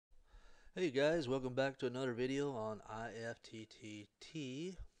Hey guys, welcome back to another video on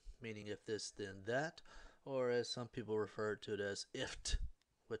IFTTT, meaning if this then that, or as some people refer to it as IFT,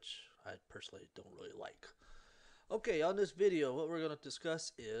 which I personally don't really like. Okay, on this video what we're going to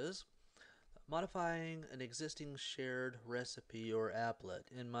discuss is modifying an existing shared recipe or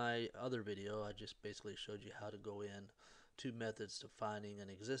applet. In my other video I just basically showed you how to go in two methods to finding an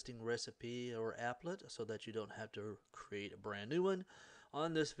existing recipe or applet so that you don't have to create a brand new one.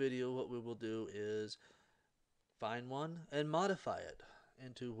 On this video what we will do is find one and modify it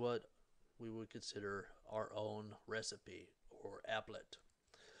into what we would consider our own recipe or applet.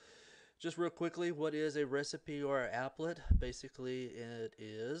 Just real quickly, what is a recipe or an applet? Basically it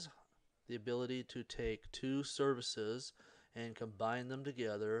is the ability to take two services and combine them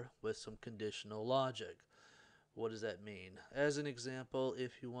together with some conditional logic. What does that mean? As an example,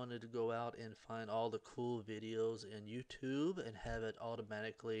 if you wanted to go out and find all the cool videos in YouTube and have it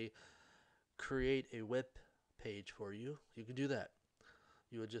automatically create a web page for you, you can do that.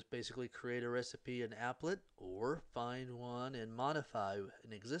 You would just basically create a recipe in Applet or find one and modify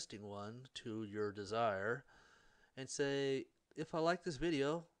an existing one to your desire and say, if I like this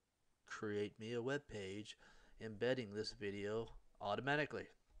video, create me a web page embedding this video automatically.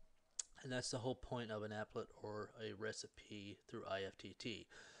 And that's the whole point of an applet or a recipe through IFTTT.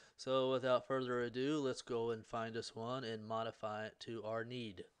 So without further ado, let's go and find us one and modify it to our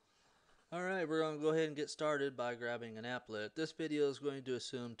need. Alright, we're going to go ahead and get started by grabbing an applet. This video is going to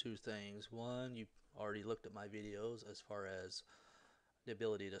assume two things. One, you already looked at my videos as far as the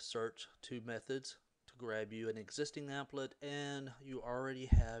ability to search two methods to grab you an existing applet, and you already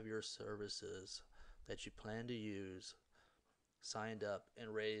have your services that you plan to use signed up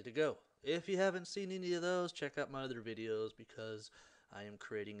and ready to go. If you haven't seen any of those, check out my other videos because I am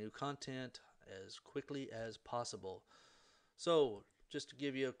creating new content as quickly as possible. So, just to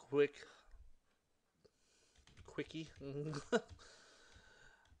give you a quickie,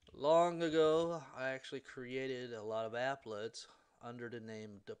 long ago I actually created a lot of applets under the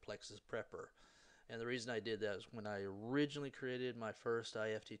name Duplex's Prepper. And the reason I did that is when I originally created my first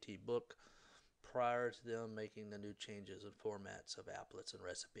IFTT book, prior to them making the new changes and formats of applets and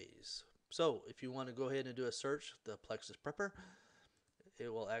recipes. So if you want to go ahead and do a search, the Plexus Prepper,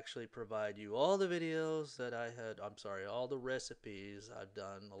 it will actually provide you all the videos that all the recipes I've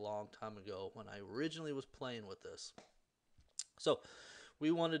done a long time ago when I originally was playing with this. So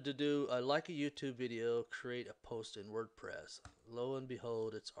we wanted to do, like a YouTube video, create a post in WordPress. Lo and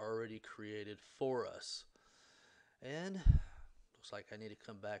behold, it's already created for us. And looks like I need to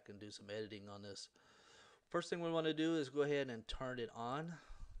come back and do some editing on this. First thing we want to do is go ahead and turn it on.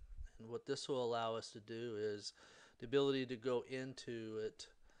 And what this will allow us to do is the ability to go into it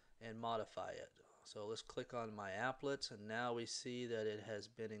and modify it. So let's click on my applets, and now we see that it has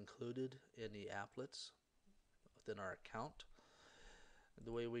been included in the applets within our account. And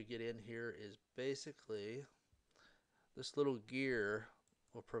the way we get in here is basically this little gear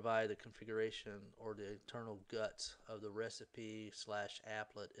will provide the configuration or the internal guts of the recipe slash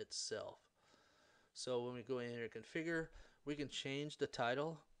applet itself. So when we go in here and configure, we can change the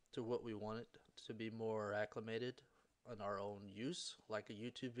title to what we want it to be more acclimated on our own use, like a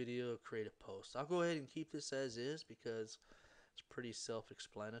YouTube video, create a post. I'll go ahead and keep this as is because it's pretty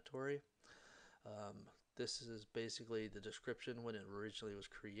self-explanatory. This is basically the description when it originally was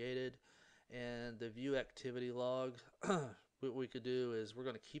created, and the view activity log. What we could do is we're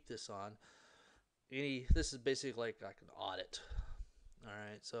going to keep this on. This is basically like an audit.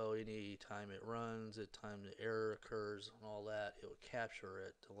 Alright, so any time it runs, any time the error occurs and all that, it will capture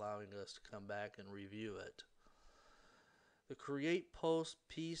it, allowing us to come back and review it. The create post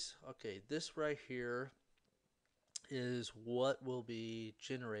piece, okay, this right here is what will be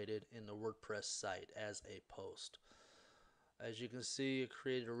generated in the WordPress site as a post. As you can see, it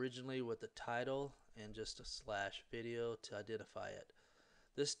created originally with the title and just a slash video to identify it.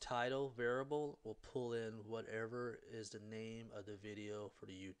 This title variable will pull in whatever is the name of the video for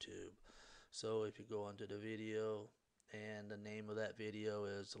the YouTube. So if you go onto the video and the name of that video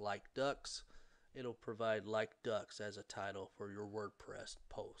is Like Ducks, it'll provide Like Ducks as a title for your WordPress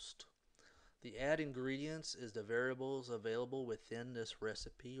post. The add ingredients is the variables available within this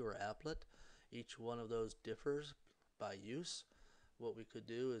recipe or applet. Each one of those differs by use. What we could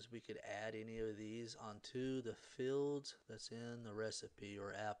do is we could add any of these onto the fields that's in the recipe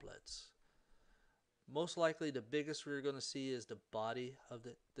or applets. Most likely the biggest we're going to see is the body of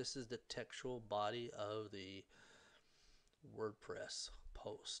this is the textual body of the WordPress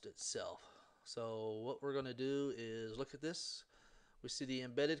post itself. So what we're going to do is look at this. We see the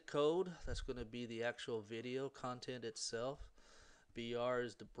embedded code. That's going to be the actual video content itself. BR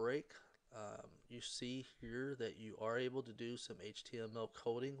is the break. You see here that you are able to do some HTML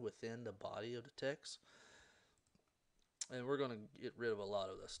coding within the body of the text, and we're going to get rid of a lot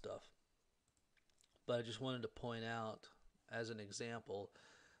of this stuff. But I just wanted to point out, as an example,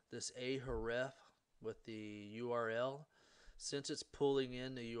 this ahref with the URL. Since it's pulling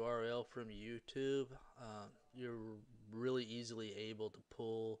in the URL from YouTube, you're really easily able to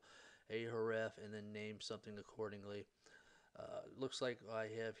pull ahref and then name something accordingly. Looks like I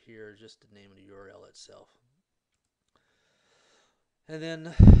have here just the name of the URL itself. And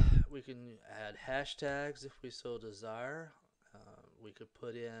then we can add hashtags if we so desire. We could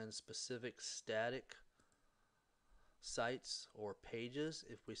put in specific static sites or pages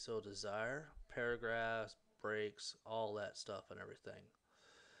if we so desire, paragraphs, breaks, all that stuff and everything.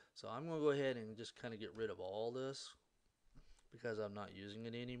 So I'm going to go ahead and just kind of get rid of all this because I'm not using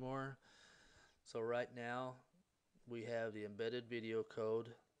it anymore. So right now we have the embedded video code.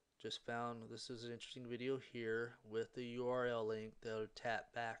 Just found this is an interesting video here with the URL link that will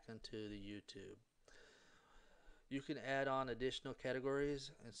tap back into the YouTube. You can add on additional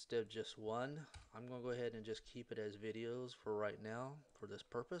categories instead of just one. I'm going to go ahead and just keep it as videos for right now for this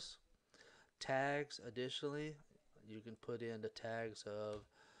purpose. Tags, additionally, you can put in the tags of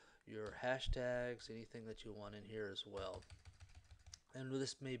your hashtags, anything that you want in here as well. And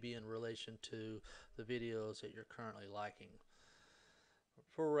this may be in relation to the videos that you're currently liking.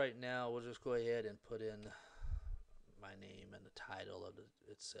 For right now, we'll just go ahead and put in my name and the title of it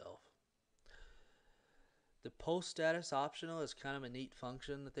itself. The post status optional is kind of a neat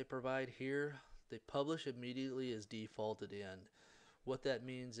function that they provide here. The publish immediately is defaulted in. What that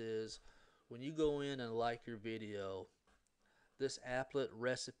means is when you go in and like your video, this applet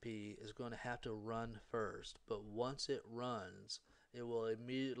recipe is going to have to run first, but once it runs, it will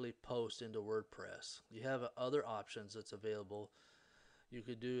immediately post into WordPress. You have other options that's available. You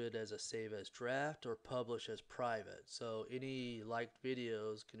could do it as a save as draft or publish as private. So any liked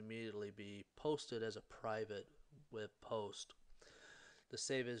videos can immediately be posted as a private web post. The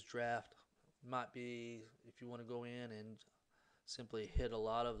save as draft might be if you want to go in and simply hit a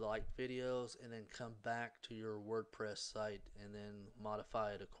lot of liked videos and then come back to your WordPress site and then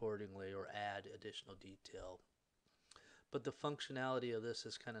modify it accordingly or add additional detail. But the functionality of this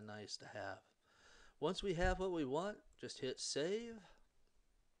is kind of nice to have. Once we have what we want, just hit save.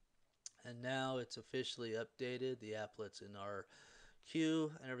 And now it's officially updated. The applet's in our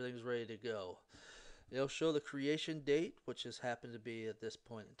queue and everything's ready to go. It'll show the creation date, which has happened to be at this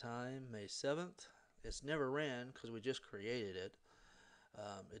point in time, May 7th. It's never ran because we just created it.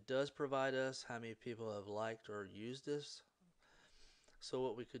 It does provide us how many people have liked or used this. So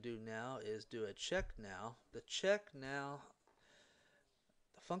what we could do now is do a check now. The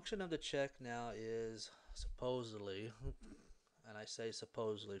function of the check now is supposedly, and I say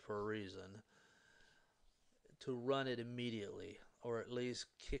supposedly for a reason, to run it immediately or at least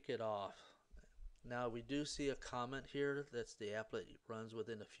kick it off. Now we do see a comment here that's the applet runs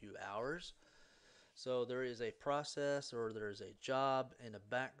within a few hours. So there is a process or there is a job in the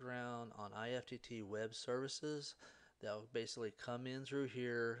background on IFTTT web services that will basically come in through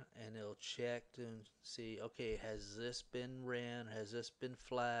here and it'll check and see, okay, has this been ran? Has this been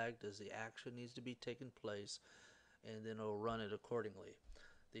flagged? Does the action needs to be taken place? And then it'll run it accordingly.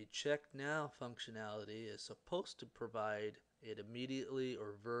 The check now functionality is supposed to provide it immediately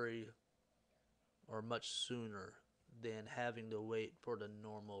or much sooner than having to wait for the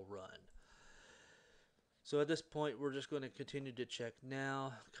normal run. So at this point we're just going to continue to check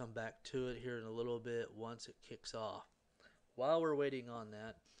now, come back to it here in a little bit once it kicks off. While we're waiting on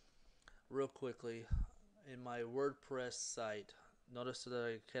that, real quickly, in my WordPress site, notice that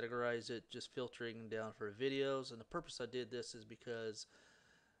I categorize it just filtering down for videos, and the purpose I did this is because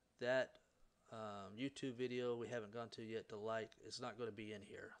that YouTube video we haven't gone to yet, the Lite, is not going to be in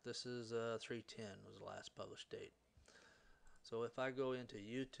here. This is 3/10 was the last published date. So if I go into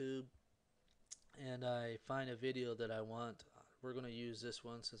YouTube and I find a video that I want, we're going to use this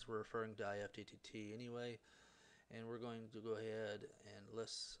one since we're referring to IFTTT anyway, and we're going to go ahead and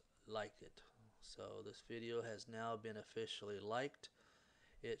let's like it. So this video has now been officially liked.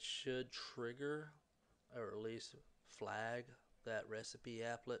 It should trigger or at least flag that recipe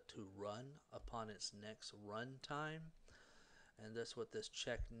applet to run upon its next run time, and that's what this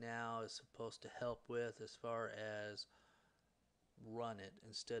check now is supposed to help with as far as run it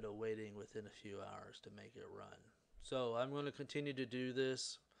instead of waiting within a few hours to make it run. So I'm going to continue to do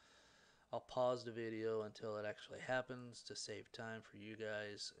this. I'll pause the video until it actually happens to save time for you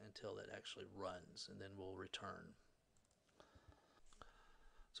guys until it actually runs, and then we'll return.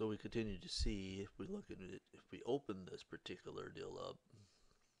 So we continue to see if we look at it, if we open this particular deal up,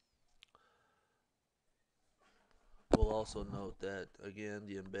 also note that, again,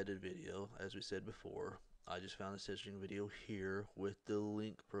 the embedded video, as we said before, I just found the stitching video here with the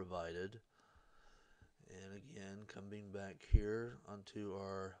link provided. And again, coming back here onto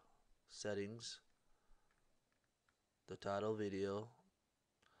our settings, the title video,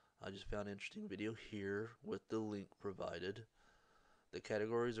 I just found an interesting video here with the link provided. The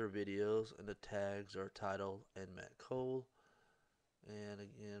categories are videos and the tags are title and Matt Cole. And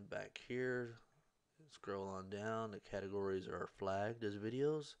again, back here, scroll on down, the categories are flagged as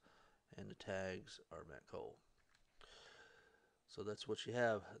videos and the tags are Matt Cole. So that's what you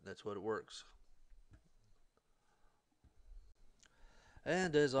have. That's what it works.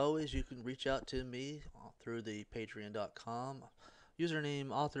 And as always, you can reach out to me through the patreon.com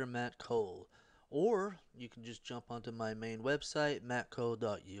username author Matt Cole, or you can just jump onto my main website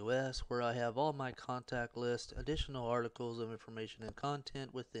mattcole.us, where I have all my contact list, additional articles of information and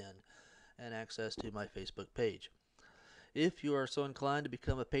content within, and access to my Facebook page. If you are so inclined to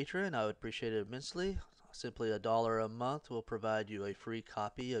become a patron, I would appreciate it immensely. Simply $1 a month will provide you a free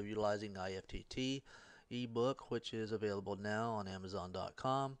copy of Utilizing IFTTT ebook, which is available now on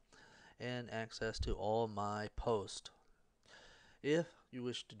Amazon.com, and access to all my posts. If you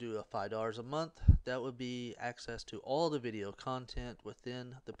wish to do a $5 a month, that would be access to all the video content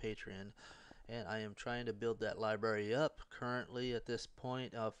within the Patreon, and I am trying to build that library up. Currently at this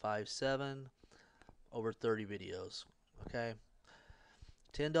point of 5.7, over 30 videos. Okay,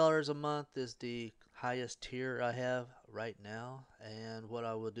 $10 a month is the highest tier I have right now, and what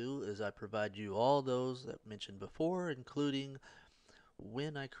I will do is I provide you all those that I mentioned before, including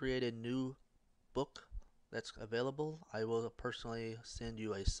when I create a new book that's available, I will personally send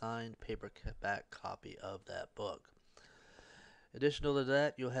you a signed paperback copy of that book. Additional to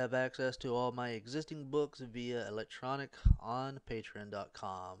that, you'll have access to all my existing books via electronic on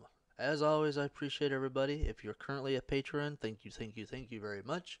patreon.com. As always, I appreciate everybody. If you're currently a patron, thank you very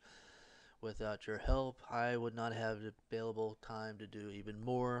much. Without your help, I would not have available time to do even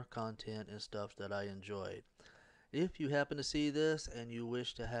more content and stuff that I enjoyed. If you happen to see this and you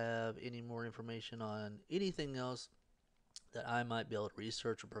wish to have any more information on anything else that I might be able to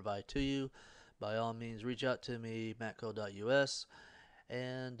research or provide to you, by all means reach out to me, mattco.us,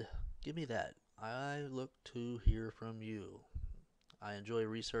 and give me that. I look to hear from you. I enjoy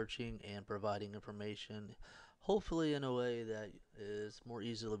researching and providing information, hopefully in a way that is more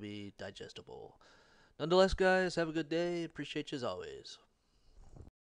easily digestible. Nonetheless, guys, have a good day. Appreciate you as always.